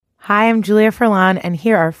Hi, I'm Julia Furlan, and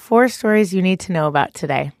here are 4 stories you need to know about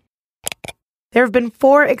today. There have been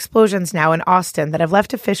 4 explosions now in Austin that have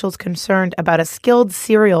left officials concerned about a skilled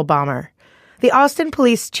serial bomber. The Austin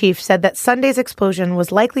police chief said that Sunday's explosion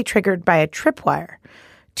was likely triggered by a tripwire.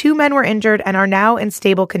 2 men were injured and are now in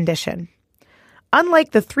stable condition.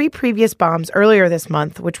 Unlike the 3 previous bombs earlier this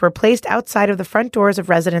month, which were placed outside of the front doors of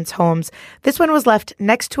residents' homes, this one was left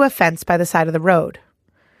next to a fence by the side of the road.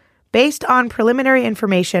 Based on preliminary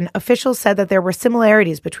information, officials said that there were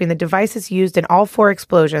similarities between the devices used in all 4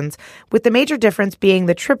 explosions, with the major difference being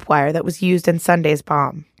the tripwire that was used in Sunday's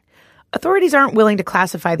bomb. Authorities aren't willing to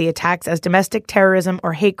classify the attacks as domestic terrorism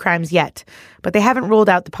or hate crimes yet, but they haven't ruled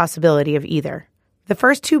out the possibility of either. The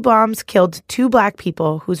first 2 bombs killed 2 black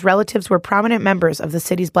people whose relatives were prominent members of the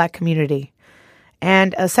city's black community.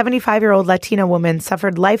 And a 75-year-old Latina woman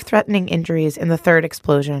suffered life-threatening injuries in the 3rd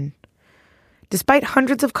explosion. Despite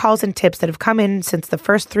hundreds of calls and tips that have come in since the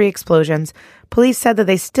first 3 explosions, police said that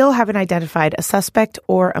they still haven't identified a suspect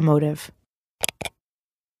or a motive.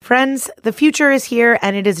 Friends, the future is here,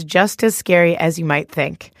 and it is just as scary as you might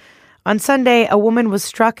think. On Sunday, a woman was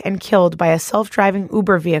struck and killed by a self-driving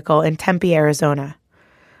Uber vehicle in Tempe, Arizona.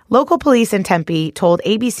 Local police in Tempe told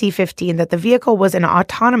ABC 15 that the vehicle was in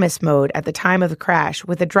autonomous mode at the time of the crash,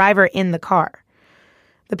 with the driver in the car.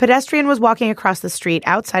 The pedestrian was walking across the street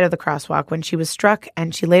outside of the crosswalk when she was struck,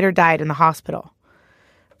 and she later died in the hospital.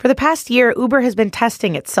 For the past year, Uber has been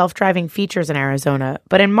testing its self-driving features in Arizona,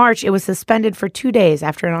 but in March it was suspended for 2 days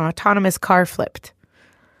after an autonomous car flipped.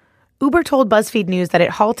 Uber told BuzzFeed News that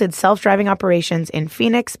it halted self-driving operations in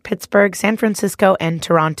Phoenix, Pittsburgh, San Francisco, and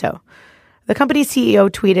Toronto. The company's CEO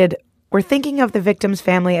tweeted, "We're thinking of the victim's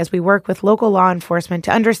family as we work with local law enforcement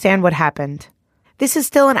to understand what happened. This is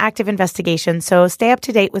still an active investigation, so stay up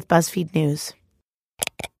to date with BuzzFeed News."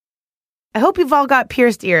 I hope you've all got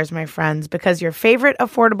pierced ears, my friends, because your favorite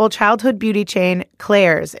affordable childhood beauty chain,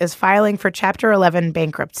 Claire's, is filing for Chapter 11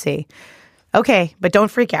 bankruptcy. Okay, but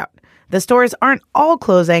don't freak out. The stores aren't all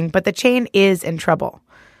closing, but the chain is in trouble.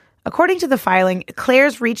 According to the filing,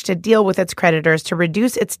 Claire's reached a deal with its creditors to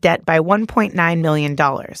reduce its debt by $1.9 million.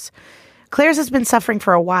 Claire's has been suffering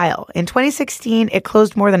for a while. In 2016, it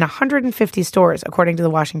closed more than 150 stores, according to the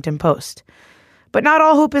Washington Post. But not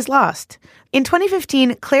all hope is lost. In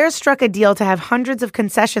 2015, Claire's struck a deal to have hundreds of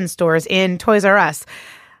concession stores in Toys R Us,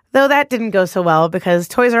 though that didn't go so well because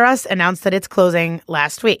Toys R Us announced that it's closing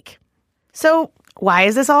last week. So why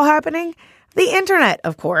is this all happening? The internet,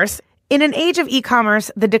 of course. In an age of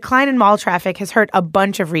e-commerce, the decline in mall traffic has hurt a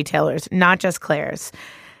bunch of retailers, not just Claire's.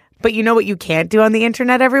 But you know what you can't do on the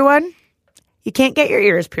internet, everyone? You can't get your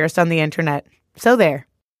ears pierced on the internet. So there.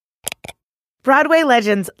 Broadway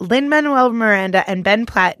legends Lin-Manuel Miranda and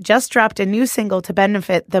Platt just dropped a new single to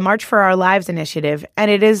benefit the March for Our Lives initiative,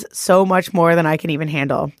 and it is so much more than I can even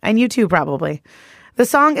handle. And you too, probably. The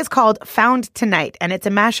song is called Found Tonight, and it's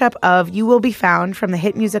a mashup of You Will Be Found from the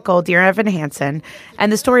hit musical Dear Evan Hansen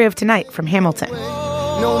and The Story of Tonight from Hamilton.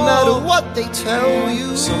 No matter what they tell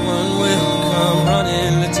you, someone will come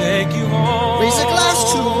running to take you home. Raise a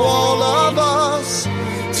glass to all of us.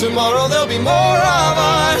 Tomorrow there'll be more of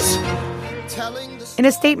us. In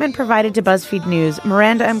a statement provided to BuzzFeed News,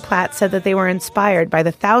 Miranda and Platt said that they were inspired by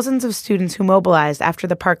the thousands of students who mobilized after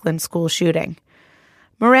the Parkland school shooting.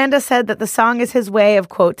 Miranda said that the song is his way of,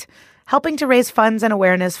 quote, helping to raise funds and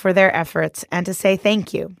awareness for their efforts and to say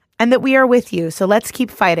thank you, and that we are with you, so let's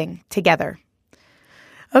keep fighting together.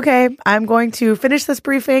 Okay, I'm going to finish this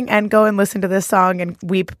briefing and go and listen to this song and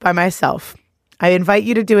weep by myself. I invite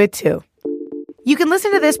you to do it too. You can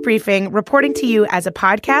listen to this briefing reporting to you as a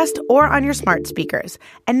podcast or on your smart speakers.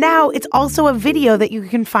 And now it's also a video that you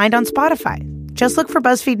can find on Spotify. Just look for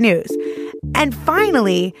BuzzFeed News. And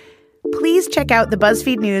finally, please check out the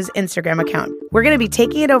BuzzFeed News Instagram account. We're going to be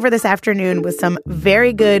taking it over this afternoon with some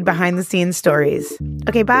very good behind-the-scenes stories.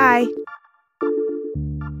 Okay, bye.